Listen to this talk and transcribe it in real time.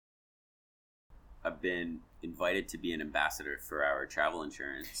I've been invited to be an ambassador for our travel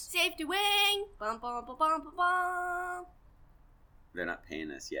insurance. Safety wing! Bum, bum, bum, bum, bum, bum. They're not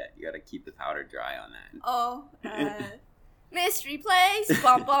paying us yet. You gotta keep the powder dry on that. Oh, mystery place!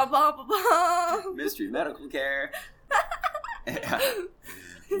 Bum, bum, bum, bum, bum. Mystery medical care.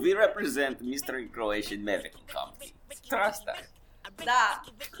 We represent Mystery Croatian Medical Company. Trust us. Da.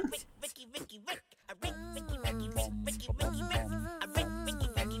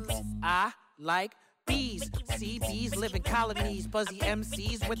 I like bees. See, bees live in colonies. Buzzy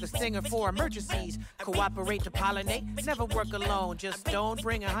MCs with a stinger for emergencies. Cooperate to pollinate. Never work alone. Just don't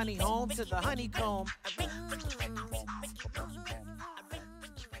bring a honey home to the honeycomb.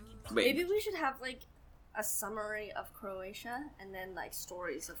 Wait, Maybe we should have like a summary of Croatia and then like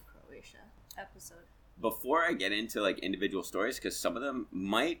stories of Croatia episode. before I get into like individual stories, because some of them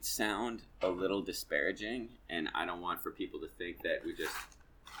might sound a little disparaging, and I don't want for people to think that we just,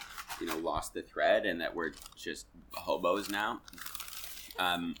 lost the thread and that we're just hobos now.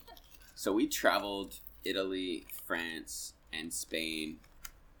 So we traveled Italy, France, and Spain,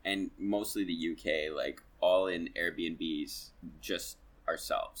 and mostly the UK, like all in Airbnbs, just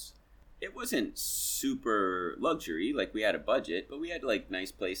ourselves. It wasn't super luxury, like we had a budget, but we had like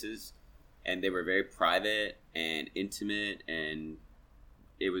nice places, and they were very private and intimate, and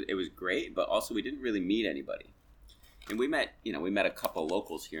it was great, but also we didn't really meet anybody. And we met a couple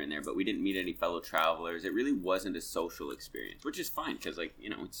locals here and there, but we didn't meet any fellow travelers. It really wasn't a social experience, which is fine because,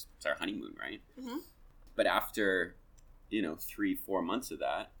 it's our honeymoon, right? Mm-hmm. But after, 3-4 months of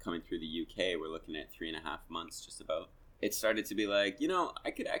that, coming through the UK, we're looking at 3.5 months just about. It started to be like,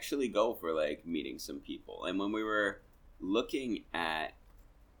 I could actually go for, like, meeting some people. And when we were looking at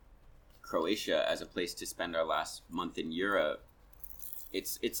Croatia as a place to spend our last month in Europe,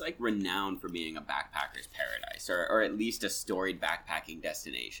 it's like renowned for being a backpacker's paradise, or at least a storied backpacking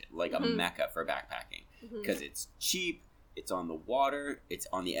destination, like a mecca for backpacking, because it's cheap, it's on the water, it's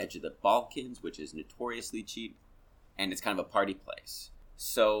on the edge of the Balkans, which is notoriously cheap, and it's kind of a party place.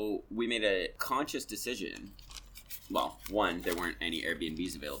 So we made a conscious decision. Well, one, there weren't any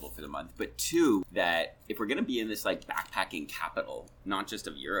Airbnbs available for the month, but two, that if we're going to be in this like backpacking capital, not just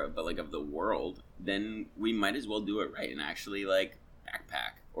of Europe, but like of the world, then we might as well do it right and actually like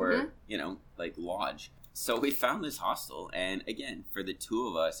backpack or, like lodge. So we found this hostel, and again, for the two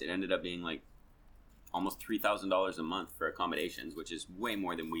of us, it ended up being like almost $3,000 a month for accommodations, which is way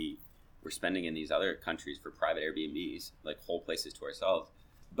more than we were spending in these other countries for private Airbnbs, like whole places to ourselves.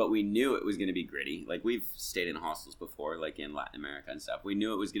 But we knew it was going to be gritty. Like, we've stayed in hostels before, like in Latin America and stuff. We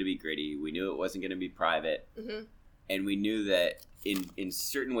knew it was going to be gritty. We knew it wasn't going to be private. Mm-hmm. And we knew that in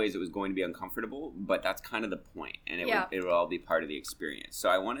certain ways it was going to be uncomfortable, but that's kind of the point. And it would all be part of the experience. So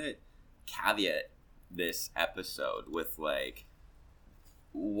I want to caveat this episode with, like,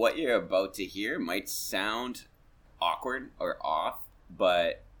 what you're about to hear might sound awkward or off,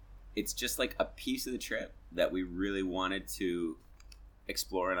 but it's just like a piece of the trip that we really wanted to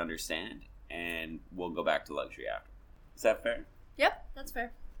explore and understand, and we'll go back to luxury after. Is that fair? Yep, that's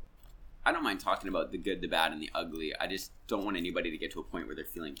fair. I don't mind talking about the good, the bad, and the ugly. I just don't want anybody to get to a point where they're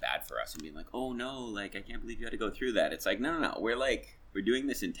feeling bad for us and being like, oh no, like, I can't believe you had to go through that. It's like, no. We're doing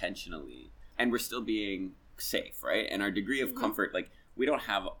this intentionally, and we're still being safe, right? And our degree of comfort, like, we don't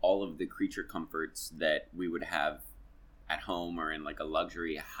have all of the creature comforts that we would have at home or in like a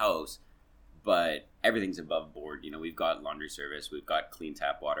luxury house, but everything's above board. We've got laundry service, we've got clean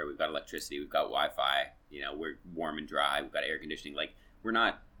tap water, we've got electricity, we've got Wi-Fi, we're warm and dry, we've got air conditioning. Like, we're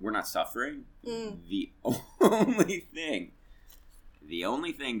not suffering. The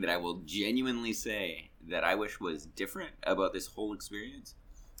only thing that I will genuinely say that I wish was different about this whole experience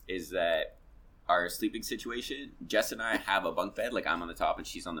is that our sleeping situation, Jess and I have a bunk bed, like I'm on the top and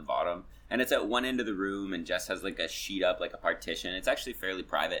she's on the bottom, and it's at one end of the room, and Jess has like a sheet up, like a partition. It's actually fairly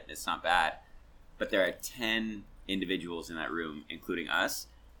private, it's not bad, but there are 10 individuals in that room, including us,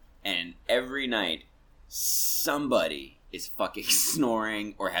 and every night somebody is fucking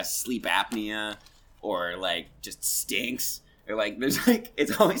snoring or has sleep apnea or like just stinks, or like there's like,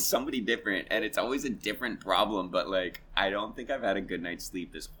 it's always somebody different, and it's always a different problem. But like, I don't think I've had a good night's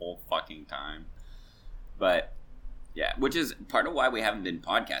sleep this whole fucking time. But yeah, which is part of why we haven't been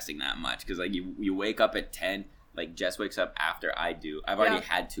podcasting that much, because like you wake up at 10, like Jess wakes up after I do. I've already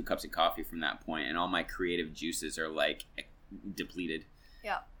had 2 cups of coffee from that point, and all my creative juices are like depleted.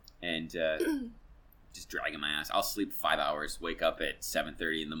 Yeah. And just dragging my ass. I'll sleep 5 hours, wake up at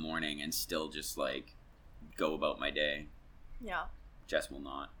 7:30 in the morning, and still just like go about my day. Yeah. Jess will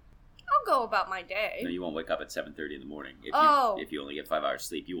not. I'll go about my day. No, you won't wake up at 7:30 in the morning. If you only get 5 hours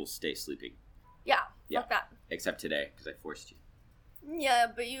sleep, you will stay sleeping. Yeah. Fuck that. Except today, because I forced you. Yeah,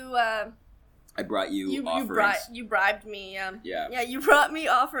 but you I brought you offerings. You bribed me. Yeah. Yeah, you brought me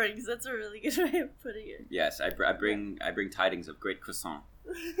offerings. That's a really good way of putting it. Yes, I bring tidings of great croissant.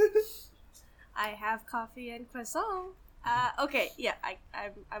 I have coffee and croissant. Okay, yeah,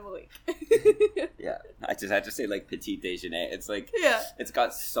 I'm awake. Yeah, I just had to say like petit déjeuner. It's like it's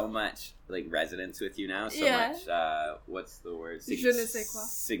got so much like resonance with you now. So much. What's the word? Je ne sais quoi.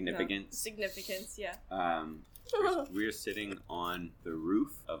 Significance. No. Significance. Yeah. We're sitting on the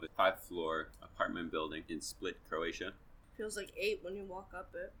roof of a 5-floor apartment building in Split, Croatia. Feels like 8 when you walk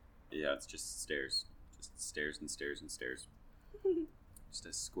up it. Yeah, it's just stairs and stairs and stairs. Just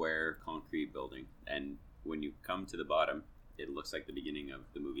a square concrete building, and when you come to the bottom, it looks like the beginning of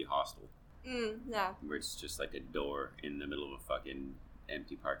the movie Hostel. Yeah. Where it's just like a door in the middle of a fucking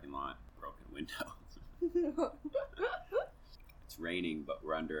empty parking lot, broken window. It's raining, but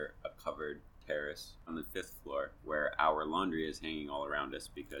we're under a covered terrace on the 5th floor where our laundry is hanging all around us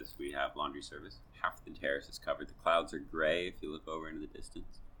because we have laundry service. Half the terrace is covered. The clouds are gray if you look over into the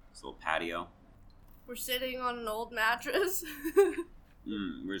distance. This little patio. We're sitting on an old mattress.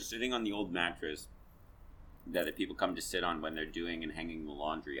 We're sitting on the old mattress that the people come to sit on when they're doing and hanging the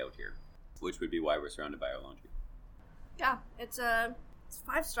laundry out here, which would be why we're surrounded by our laundry. Yeah, it's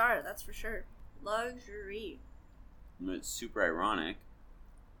 5-star, that's for sure. Luxury. And it's super ironic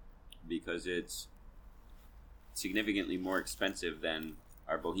because it's significantly more expensive than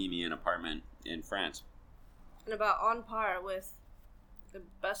our bohemian apartment in France. And about on par with the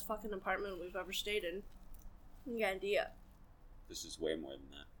best fucking apartment we've ever stayed in Antea. This is way more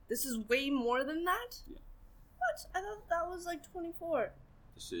than that. This is way more than that? Yeah. What? I thought that was like 24.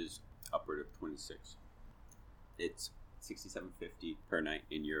 This is upward of 26. It's $67.50 per night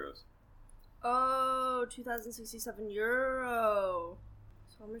in euros. Oh, 2,067 euro.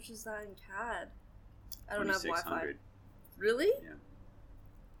 So how much is that in CAD? I don't have Wi-Fi. Really? Yeah.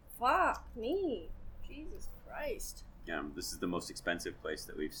 Fuck me. Jesus Christ. Yeah, this is the most expensive place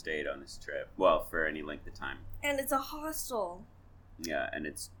that we've stayed on this trip. Well, for any length of time. And it's a hostel. Yeah, and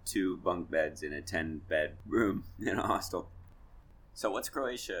it's 2 bunk beds in a 10-bed room in a hostel. So what's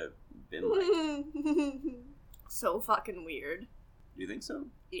Croatia been like? So fucking weird. Do you think so?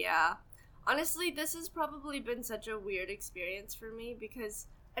 Yeah. Honestly, this has probably been such a weird experience for me because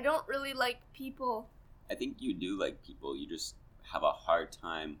I don't really like people. I think you do like people. You just have a hard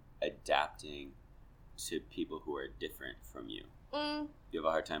time adapting to people who are different from you. You have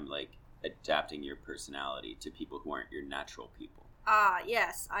a hard time, like, adapting your personality to people who aren't your natural people.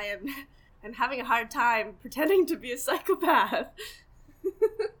 Yes, I'm having a hard time pretending to be a psychopath.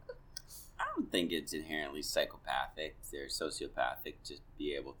 I don't think it's inherently psychopathic. They're sociopathic to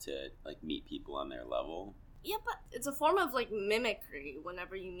be able to, like, meet people on their level. Yeah, but it's a form of, like, mimicry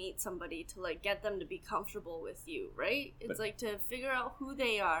whenever you meet somebody to, like, get them to be comfortable with you, right? It's like to figure out who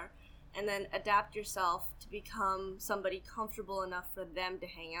they are and then adapt yourself to become somebody comfortable enough for them to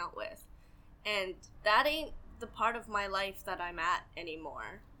hang out with. And that ain't the part of my life that I'm at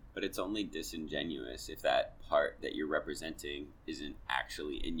anymore. But it's only disingenuous if that part that you're representing isn't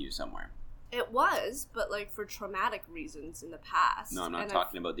actually in you somewhere. It was, but like for traumatic reasons in the past. No, I'm not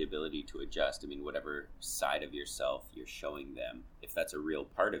talking about the ability to adjust. I mean, whatever side of yourself you're showing them, if that's a real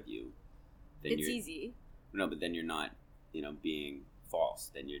part of you, then it's easy. No, but then you're not, being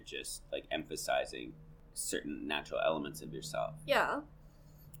false. Then you're just like emphasizing certain natural elements of yourself. Yeah.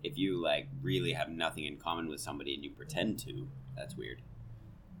 If you like really have nothing in common with somebody and you pretend to, that's weird.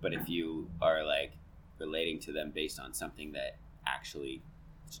 But if you are like relating to them based on something that actually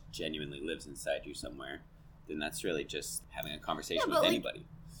genuinely lives inside you somewhere, then that's really just having a conversation with anybody.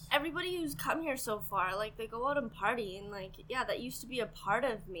 Everybody who's come here so far, like, they go out and party, and like, yeah, that used to be a part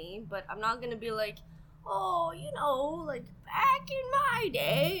of me, but I'm not gonna be like, oh, like, back in my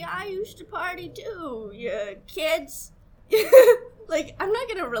day, I used to party too, yeah, kids. Like, I'm not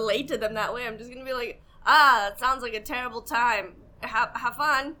gonna relate to them that way. I'm just gonna be like, that sounds like a terrible time. Have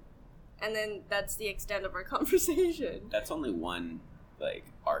fun. And then that's the extent of our conversation. That's only one, like,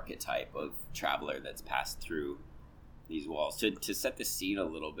 archetype of traveler that's passed through these walls. To set the scene a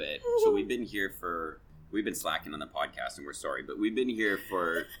little bit, so we've been slacking on the podcast, and we're sorry, but we've been here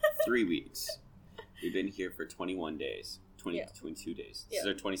for 3 weeks. We've been here for 21 days. 22 days. This is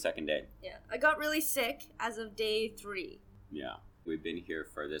our 22nd day. Yeah. I got really sick as of day 3. Yeah. We've been here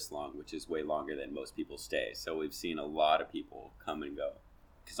for this long, which is way longer than most people stay. So we've seen a lot of people come and go.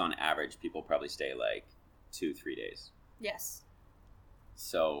 Because on average, people probably stay like 2-3 days. Yes.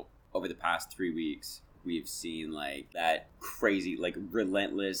 So over the past 3 weeks, we've seen like that crazy, like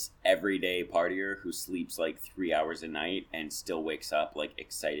relentless, everyday partier who sleeps like 3 hours a night and still wakes up like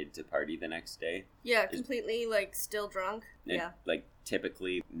excited to party the next day. Yeah, completely like still drunk. And, yeah. Like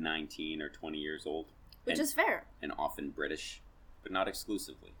typically 19 or 20 years old. Which is fair. And often British, but not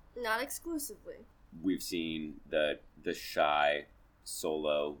exclusively. Not exclusively. We've seen the shy,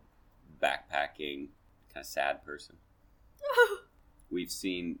 solo, backpacking, kind of sad person. We've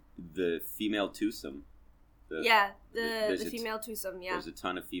seen the female twosome. The female twosome, yeah. There's a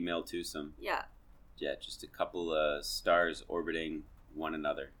ton of female twosome. Yeah. Yeah, just a couple of stars orbiting one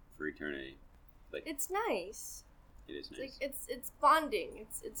another for eternity. Like, it's nice. It is nice. It's bonding.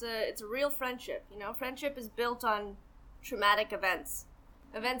 It's a real friendship. You know, friendship is built on traumatic events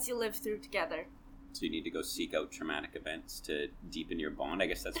you live through together. So you need to go seek out traumatic events to deepen your bond. I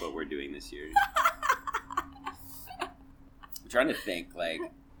guess that's what we're doing this year. I'm trying to think, like,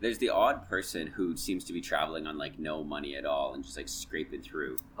 there's the odd person who seems to be traveling on, like, no money at all and just, like, scraping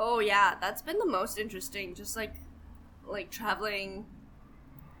through. Oh, yeah. That's been the most interesting. Just, like traveling,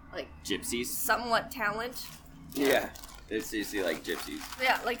 like... Gypsies? Somewhat talent. Yeah. It's seriously like gypsies.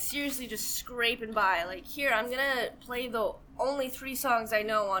 Yeah, like, seriously just scraping by. Like, here, I'm gonna play the only 3 songs I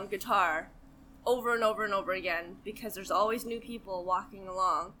know on guitar over and over and over again because there's always new people walking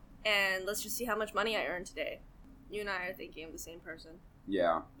along. And let's just see how much money I earn today. You and I are thinking of the same person.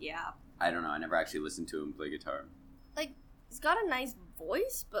 Yeah. Yeah. I don't know. I never actually listened to him play guitar. Like, he's got a nice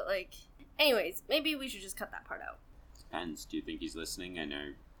voice, but, like... Anyways, maybe we should just cut that part out. Depends. Do you think he's listening? And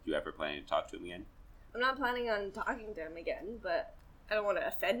are you ever planning to talk to him again? I'm not planning on talking to him again, but I don't want to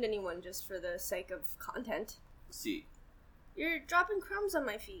offend anyone just for the sake of content. See. You're dropping crumbs on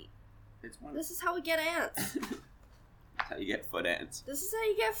my feet. This is how we get ants. That's how you get foot ants. This is how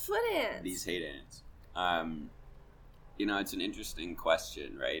you get foot ants. These hate ants. You know, it's an interesting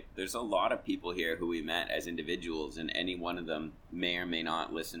question, right? There's a lot of people here who we met as individuals, and any one of them may or may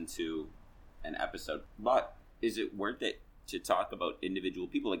not listen to an episode. But is it worth it to talk about individual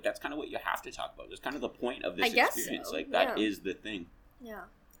people? Like, that's kind of what you have to talk about. That's kind of the point of this experience. So. Like, that is the thing. Yeah.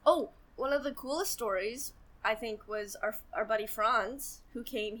 Oh, one of the coolest stories, I think, was our buddy Franz, who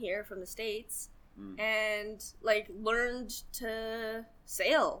came here from the States and, like, learned to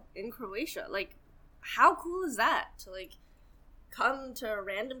sail in Croatia. Like, how cool is that? To, like, come to a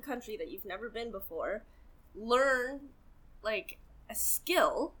random country that you've never been before, learn, like, a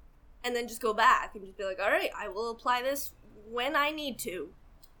skill, and then just go back and just be like, all right, I will apply this when I need to.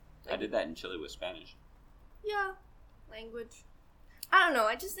 Like, I did that in Chile with Spanish. Yeah. Language. I don't know.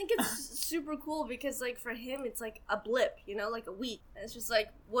 I just think it's super cool because, like, for him, it's like a blip, you know, like a week. And it's just like,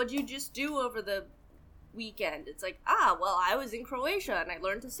 what'd you just do over the weekend? It's like, well, I was in Croatia and I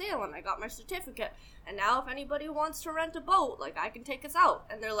learned to sail and I got my certificate. And now if anybody wants to rent a boat, like, I can take us out.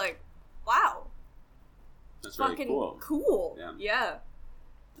 And they're like, wow. That's fucking really cool. Yeah.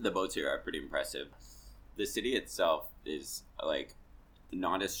 The boats here are pretty impressive. The city itself is, like,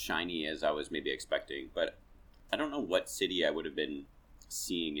 not as shiny as I was maybe expecting, but I don't know what city I would have been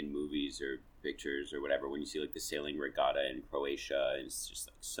seeing in movies or pictures or whatever when you see, like, the sailing regatta in Croatia, and it's just,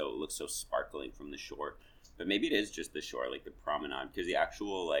 like, it looks so sparkling from the shore. But maybe it is just the shore, like the promenade, because the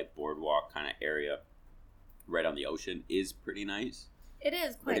actual, like, boardwalk kind of area right on the ocean is pretty nice. It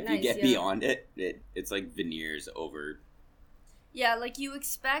is quite nice. But if you get beyond it, it's like veneers over. Yeah, like, you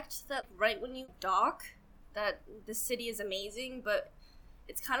expect that right when you dock that the city is amazing, but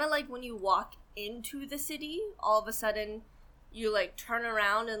it's kind of like when you walk into the city, all of a sudden you, like, turn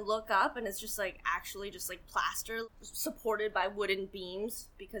around and look up and it's just, like, actually just, like, plaster supported by wooden beams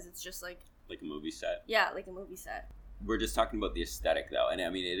because it's just like a movie set. Yeah, like a movie set. We're just talking about the aesthetic, though, and I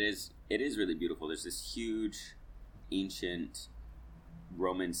mean, it is really beautiful. There's this huge ancient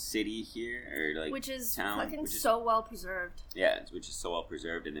Roman city here, or, like, which is town, fucking so well preserved. Yeah, which is so well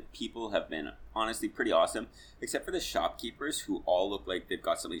preserved, and the people have been honestly pretty awesome, except for the shopkeepers who all look like they've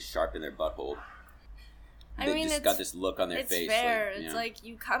got something sharp in their butthole. They just got this look on their face. It's fair. Like, it's like,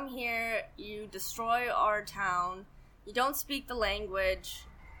 you come here, you destroy our town, you don't speak the language,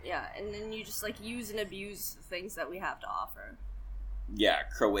 yeah, and then you just, like, use and abuse the things that we have to offer. Yeah,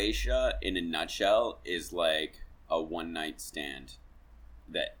 Croatia, in a nutshell, is like a one-night stand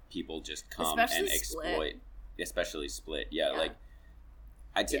that people just come and exploit. Especially Split. Yeah, like,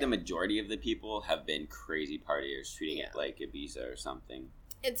 I'd say the majority of the people have been crazy partiers, treating it like Ibiza or something.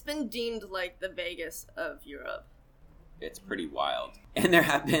 It's been deemed like the Vegas of Europe. It's pretty wild. And there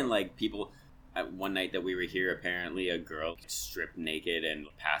have been, like, people... At one night that we were here, apparently a girl stripped naked and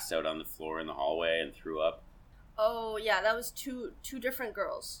passed out on the floor in the hallway and threw up. Oh, yeah, that was two different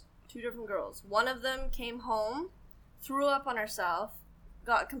girls. One of them came home, threw up on herself,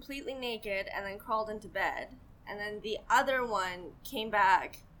 got completely naked, and then crawled into bed. And then the other one came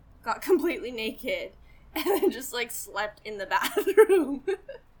back, got completely naked, and then just, like, slept in the bathroom.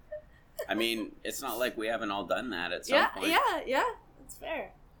 I mean, it's not like we haven't all done that at some point. Yeah. It's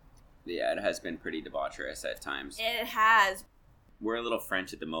fair. Yeah, it has been pretty debaucherous at times. It has. We're a little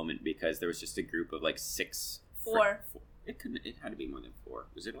French at the moment because there was just a group of like 6. Four. It had to be more than 4.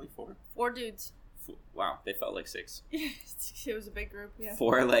 Was it only 4? 4 dudes. Wow, they felt like 6. It was a big group, yeah.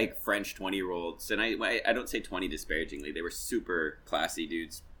 4 like French 20-year-olds, and I don't say 20 disparagingly. They were super classy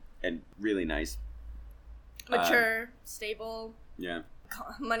dudes and really nice. Mature, stable. Yeah.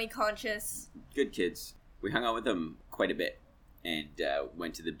 Money conscious. Good kids. We hung out with them quite a bit and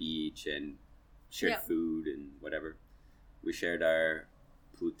went to the beach and shared food and whatever. We shared our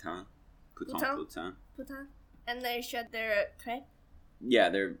poutin. And they shared their crepe. Yeah,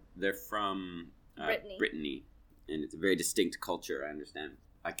 they're from Brittany, and it's a very distinct culture. I understand.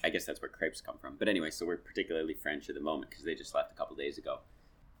 I guess that's where crepes come from. But anyway, so we're particularly French at the moment because they just left a couple days ago.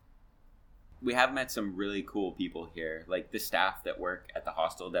 We have met some really cool people here, like the staff that work at the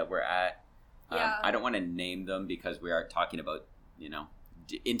hostel that we're at. I don't want to name them because we are talking about,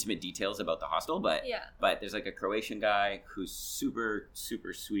 intimate details about the hostel, but there's like a Croatian guy who's super,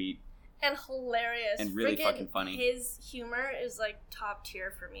 super sweet. And hilarious. And really fucking funny. His humor is like top tier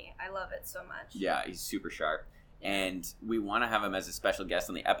for me. I love it so much. Yeah, he's super sharp. And we want to have him as a special guest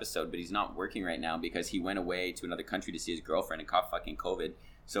on the episode, but he's not working right now because he went away to another country to see his girlfriend and caught fucking COVID.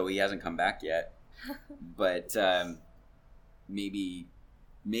 So he hasn't come back yet. But maybe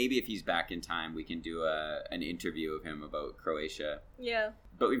if he's back in time, we can do an interview of him about Croatia. Yeah.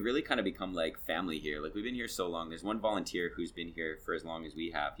 But we've really kind of become like family here. Like we've been here so long. There's one volunteer who's been here for as long as we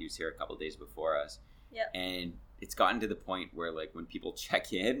have. He was here a couple days before us. Yeah. And it's gotten to the point where like when people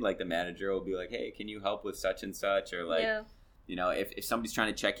check in, like the manager will be like, "Hey, can you help with such and such?" Or like, if somebody's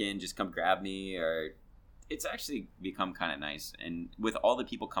trying to check in, just come grab me. Or it's actually become kind of nice. And with all the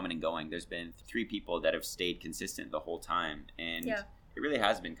people coming and going, there's been 3 people that have stayed consistent the whole time. And it really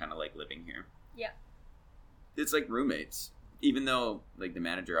has been kind of like living here. Yeah. It's like roommates. Even though, like, the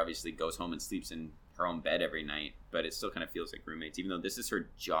manager obviously goes home and sleeps in her own bed every night, but it still kind of feels like roommates, even though this is her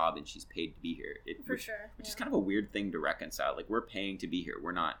job and she's paid to be here. Which is kind of a weird thing to reconcile. Like, we're paying to be here.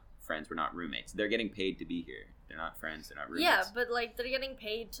 We're not friends. We're not roommates. They're getting paid to be here. They're not friends. They're not roommates. Yeah, but, like, they're getting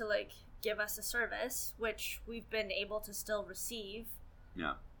paid to, like, give us a service, which we've been able to still receive.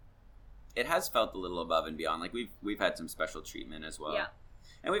 Yeah. It has felt a little above and beyond. Like, we've had some special treatment as well. Yeah.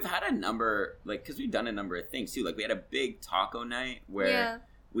 And we've had a number, like, because we've done a number of things, too. Like, we had a big taco night where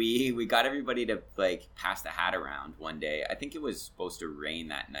we got everybody to, like, pass the hat around one day. I think it was supposed to rain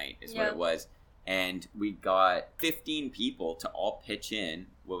that night is what it was. And we got 15 people to all pitch in,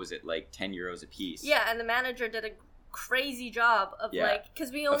 what was it, like 10 euros a piece. Yeah, and the manager did a crazy job of like, because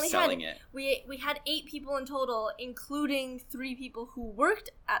we only had we had 8 people in total, including 3 people who worked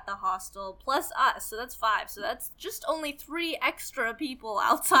at the hostel plus us, so that's 5. So that's just only 3 extra people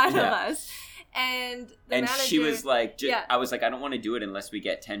outside of us. And the manager, she was like, I was like, I don't want to do it unless we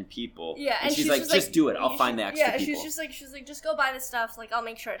get 10 people. Yeah, and she's like, just do it. I'll find the extra people. Yeah, she was like, just go buy the stuff. Like, I'll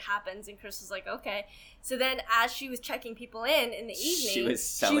make sure it happens. And Chris was like, okay. So then, as she was checking people in the evening, she was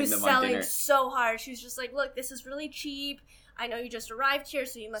selling so hard. She was just like, look, this is really cheap. I know you just arrived here,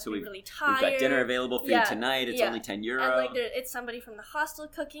 so you must be really tired. We've got dinner available for you tonight. It's only €10. And like, it's somebody from the hostel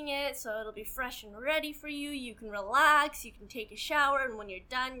cooking it, so it'll be fresh and ready for you. You can relax. You can take a shower, and when you're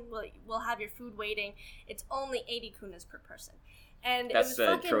done, we'll have your food waiting. It's only 80 kunas per person, and that's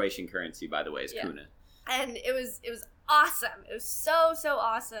the Croatian currency, by the way, is kuna. And it was awesome. It was so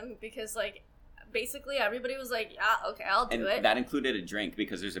awesome because like, basically everybody was like, yeah, okay, I'll do it. And that included a drink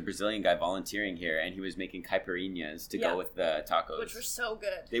because there's a Brazilian guy volunteering here and he was making caipirinhas to go with the tacos. Which were so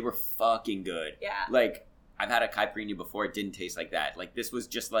good. They were fucking good. Yeah. Like, I've had a caipirinha before, it didn't taste like that. Like, this was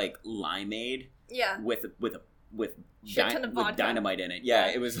just like limeade with dynamite in it. Yeah,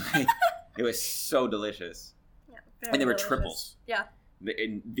 it was like, it was so delicious. Yeah, and they were triples. Yeah.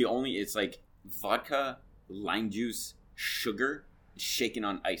 It's like vodka, lime juice, sugar, shaken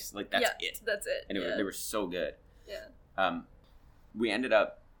on ice. Like, that's it. And they were so good. Yeah. We ended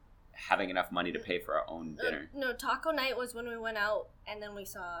up having enough money to pay for our own dinner. No, taco night was when we went out and then we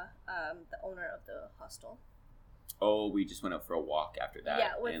saw the owner of the hostel. Oh, we just went out for a walk after that.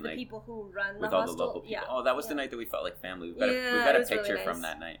 Yeah, with the people who run the hostel. With all the local people. Yeah. Oh, that was the night that we felt like family. We've got a picture really from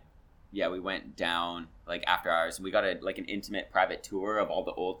that night. Yeah, we went down, like, after hours, and we got an intimate private tour of all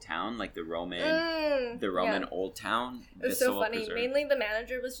the old town, like the Roman old town. It was so funny. Preserved. Mainly the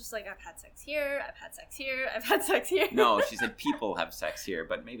manager was just like, I've had sex here, I've had sex here, I've had sex here. No, she said people have sex here,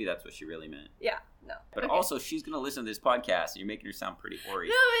 but maybe that's what she really meant. Yeah, no. But also, she's going to listen to this podcast, and you're making her sound pretty hoary.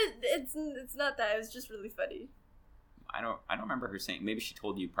 No, it's not that. It was just really funny. I don't remember her saying, maybe she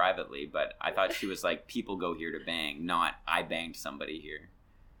told you privately, but I thought she was like, people go here to bang, not I banged somebody here.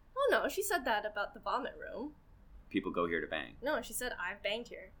 Oh no, she said that about the vomit room. people go here to bang. No, she said, I've banged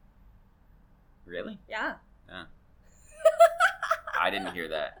here. Really? Yeah. Yeah. I didn't hear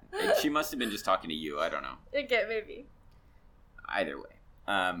that. She must have been just talking to you. I don't know. Okay, maybe. Either way.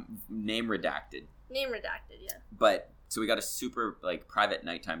 Name redacted. Name redacted, yeah. But, so we got a super, like, private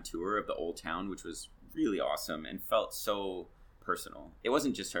nighttime tour of the old town, which was really awesome and felt so personal. It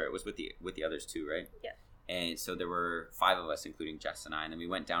wasn't just her. It was with the others too, right? Yeah. And so there were 5 of us, including Jess and I, and then we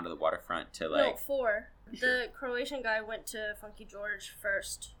went down to the waterfront to, like... No, 4. Sure. The Croatian guy went to Funky George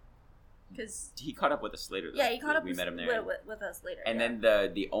first. Because he caught up with us later, though. Yeah, he caught up we met him there. With us later. And then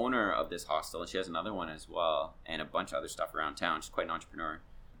the owner of this hostel, and she has another one as well, and a bunch of other stuff around town. She's quite an entrepreneur.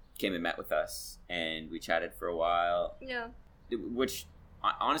 Came and met with us, and we chatted for a while. Yeah. Which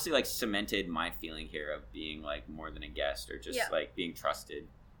honestly, like, cemented my feeling here of being, like, more than a guest or just, like, being trusted.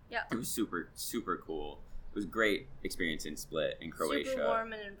 Yeah. It was super, super cool. It was a great experience in Split, in Croatia. Super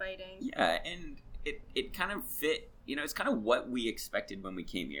warm and inviting. Yeah, and it kind of fit, you know, it's kind of what we expected when we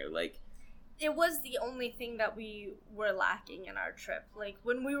came here. Like, it was the only thing that we were lacking in our trip. Like,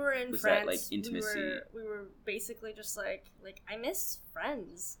 when we were in was France, that, like, intimacy? We were basically just like, I miss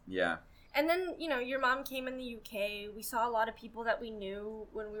friends. Yeah. And then, you know, your mom came in the UK. We saw a lot of people that we knew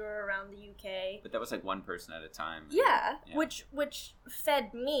when we were around the UK. But that was, like, one person at a time. Yeah. Which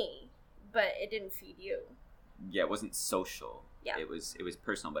fed me, but it didn't feed you. Yeah, it wasn't social. Yeah. It was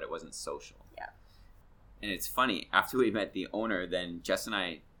personal, but it wasn't social. Yeah. And it's funny, after we met the owner, then Jess and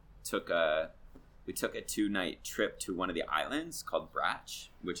I took a 2-night trip to one of the islands called Brač,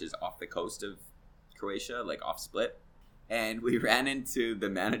 which is off the coast of Croatia, like off Split. And we ran into the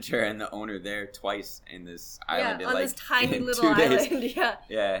manager and the owner there twice in this island. Yeah, on, like, this tiny little island. Yeah.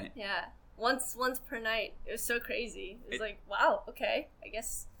 Yeah. Yeah. Once per night. It was so crazy. It was like, wow, okay. I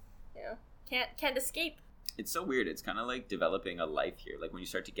guess, you know, can't escape. It's so weird. It's kind of like developing a life here. Like, when you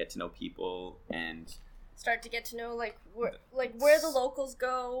start to get to know people and... start to get to know, like where the locals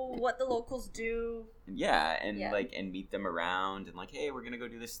go, what the locals do. Yeah, and meet them around, and like, hey, we're gonna go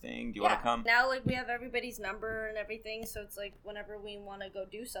do this thing. Do you want to come? Now, like, we have everybody's number and everything, so it's like whenever we want to go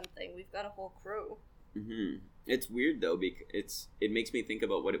do something, we've got a whole crew. Mm-hmm. It's weird though, because it makes me think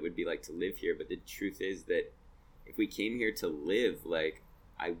about what it would be like to live here. But the truth is that if we came here to live, like,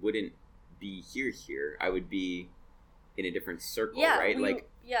 I wouldn't be here. I would be in a different circle, right?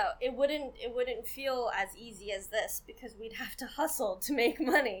 Yeah, it wouldn't feel as easy as this because we'd have to hustle to make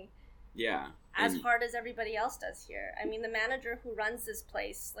money. Yeah. As hard as everybody else does here. I mean, the manager who runs this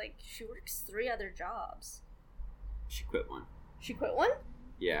place, like, she works 3 other jobs. She quit one. She quit one?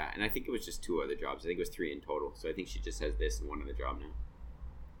 Yeah, and I think it was just 2 other jobs. I think it was 3 in total. So I think she just has this and one other job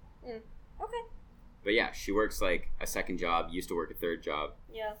now. Okay. But yeah, she works, like, a 2nd job, used to work a 3rd job.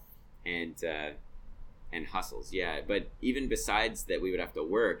 Yeah. And hustles, yeah. But even besides that we would have to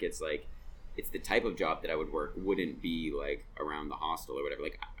work, it's like, it's the type of job that I would work wouldn't be, like, around the hostel or whatever.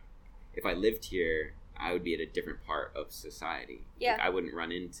 Like, if I lived here, I would be at a different part of society. Yeah. Like, I wouldn't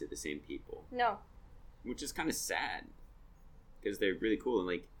run into the same people. No. Which is kind of sad. Because they're really cool. And,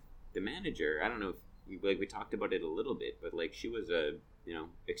 like, the manager, I don't know if, we talked about it a little bit, but, like, she was a, you know,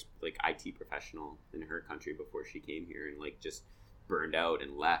 like, IT professional in her country before she came here and, like, just burned out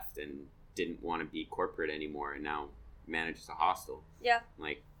and left and didn't want to be corporate anymore and now manages a hostel. Yeah.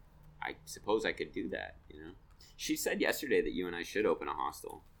 Like, I suppose I could do that, you know? She said yesterday that you and I should open a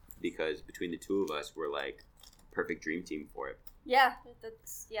hostel because between the 2 of us, we're, like, perfect dream team for it. Yeah,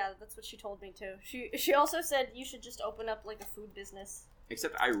 that's what she told me too. She also said you should just open up, like, a food business.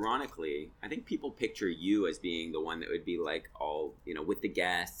 Except, ironically, I think people picture you as being the one that would be, like, all, you know, with the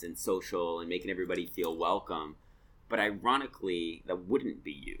guests and social and making everybody feel welcome. But ironically, that wouldn't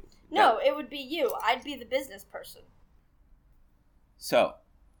be you. No, it would be you. I'd be the business person. So,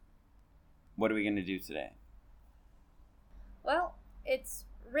 what are we going to do today? Well, it's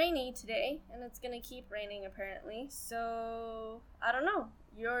rainy today, and it's going to keep raining, apparently. So, I don't know.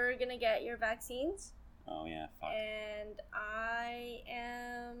 You're going to get your vaccines. Oh, yeah, fuck. And I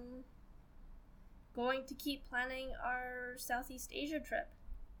am going to keep planning our Southeast Asia trip.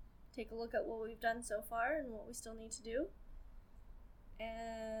 Take a look at what we've done so far and what we still need to do.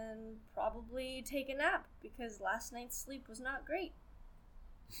 And probably take a nap, because last night's sleep was not great.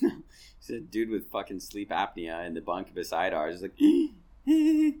 He's a dude with fucking sleep apnea in the bunk beside ours. Like,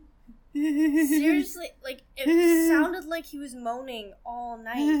 seriously, like, it sounded like he was moaning all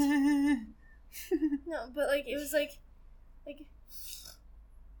night. No, but, like, it was like, and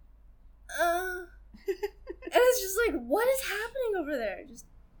it's just like, what is happening over there? Just,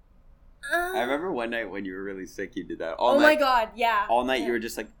 I remember one night when you were really sick, you did that all night. Oh my god, yeah. All night yeah. you were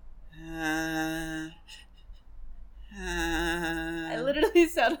just like, I literally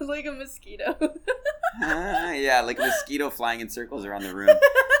sounded like a mosquito. Yeah, like a mosquito flying in circles around the room.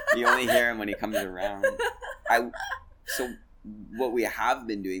 You only hear him when he comes around. So what we have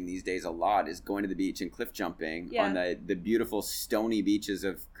been doing these days a lot is going to the beach and cliff jumping on the beautiful stony beaches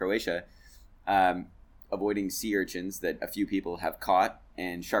of Croatia, avoiding sea urchins that a few people have caught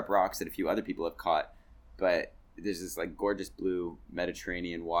and sharp rocks that a few other people have caught. But there's this like gorgeous blue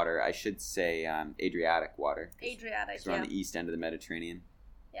Mediterranean water. I should say Adriatic water. Adriatic, we're on the east end of the Mediterranean.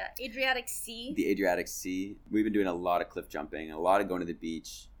 Yeah, Adriatic Sea. The Adriatic Sea. We've been doing a lot of cliff jumping, a lot of going to the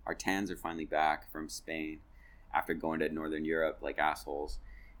beach. Our tans are finally back from Spain after going to Northern Europe like assholes.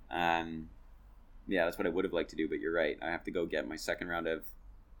 Yeah, that's what I would have liked to do, but you're right. I have to go get my second round of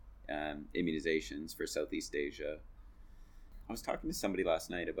immunizations for Southeast Asia. I was talking to somebody last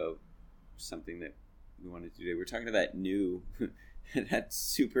night about something that we wanted to do. We were talking to that new, that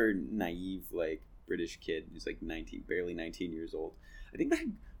super naive, like, British kid who's like barely 19 years old. I think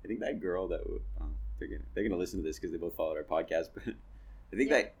that girl that they're gonna listen to this because they both followed our podcast. But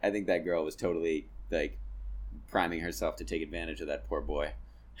I think that girl was totally like priming herself to take advantage of that poor boy.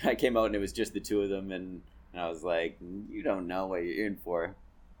 I came out and it was just the two of them, and I was like, "You don't know what you're in for."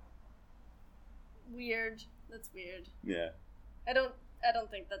 Weird. That's weird. Yeah. I don't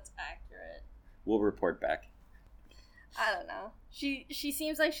think that's accurate. We'll report back. I don't know. She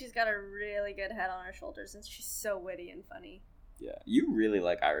seems like she's got a really good head on her shoulders, and she's so witty and funny. Yeah, you really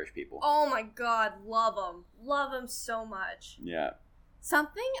like Irish people. Oh my god, love them so much. Yeah.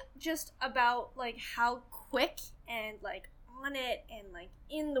 Something just about like how quick and like on it and like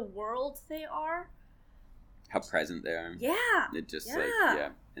in the world they are. How present they are. Yeah. It just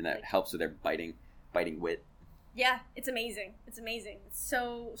and that helps with their biting wit. Yeah, it's amazing. It's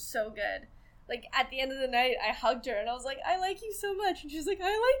so good. Like, at the end of the night, I hugged her, and I was like, I like you so much. And she's like, I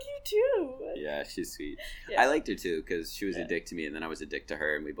like you, too. Yeah, she's sweet. Yeah. I liked her, too, because she was a dick to me, and then I was a dick to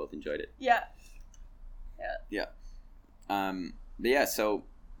her, and we both enjoyed it. Yeah. But yeah, so,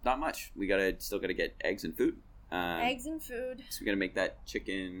 not much. We still gotta get eggs and food. Eggs and food. So we gotta make that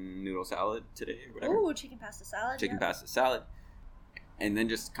chicken noodle salad today, or whatever. Ooh, chicken pasta salad. And then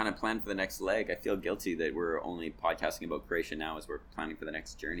just kind of plan for the next leg. I feel guilty that we're only podcasting about Croatia now as we're planning for the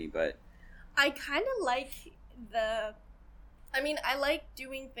next journey, but... I kind of like I like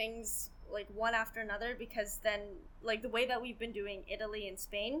doing things like one after another because then like the way that we've been doing Italy and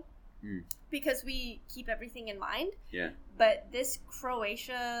Spain because we keep everything in mind. Yeah. But this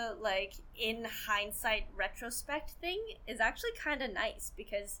Croatia like in hindsight retrospect thing is actually kind of nice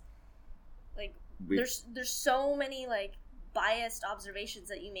because like there's so many like biased observations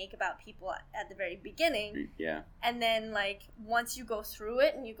that you make about people at the very beginning. Yeah. And then, like, once you go through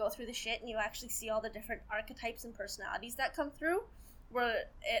it and you go through the shit and you actually see all the different archetypes and personalities that come through, where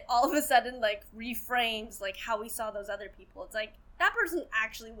it all of a sudden, like, reframes, like, how we saw those other people. It's like, that person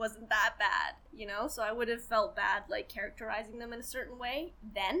actually wasn't that bad, you know? So I would have felt bad, like, characterizing them in a certain way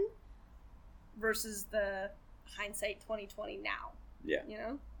then versus the hindsight 2020 now. Yeah. You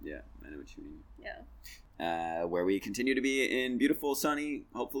know? Yeah, I know what you mean. Yeah. Where we continue to be in beautiful, sunny,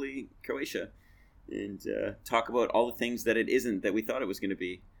 hopefully, Croatia. And talk about all the things that it isn't that we thought it was going to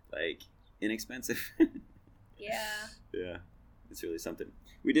be. Like, inexpensive. Yeah. Yeah. It's really something.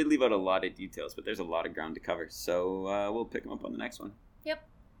 We did leave out a lot of details, but there's a lot of ground to cover. So we'll pick them up on the next one. Yep.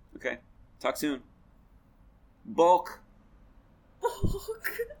 Okay. Talk soon. Bulk.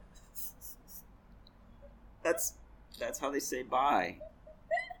 Bulk. That's how they say bye.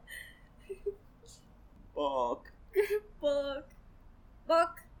 Bulk. Bulk.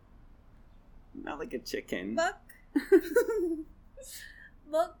 Buck. Not like a chicken. Buck.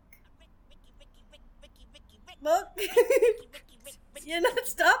 Buck. Buck. You're not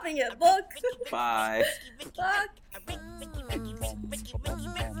stopping it, Buck. Bye. Buck.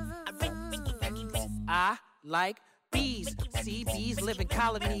 I like bees. See, bees live in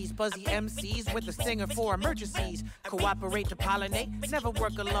colonies. Buzzy MCs with a stinger for emergencies. Cooperate to pollinate. Never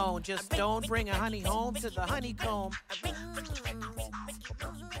work alone. Just don't bring a honey home to the honeycomb.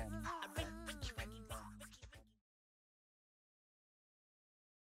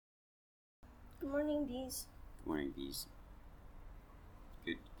 Good morning, bees. Good morning, bees.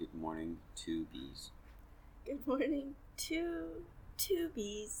 Good morning to bees. Good morning to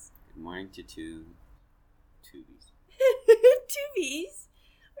bees. Good morning to two bees. Two bees?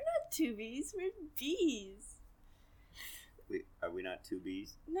 We're not two bees, we're bees. Wait, are we not two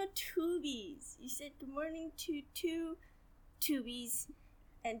bees? No, two bees. You said good morning to two bees.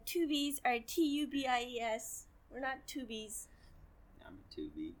 And two bees are Tubies. We're not two bees. I'm a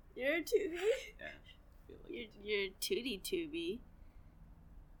 2B. You're a 2B? Yeah. I feel like You're a tootie 2B.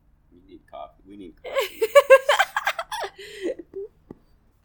 we need coffee. We need coffee.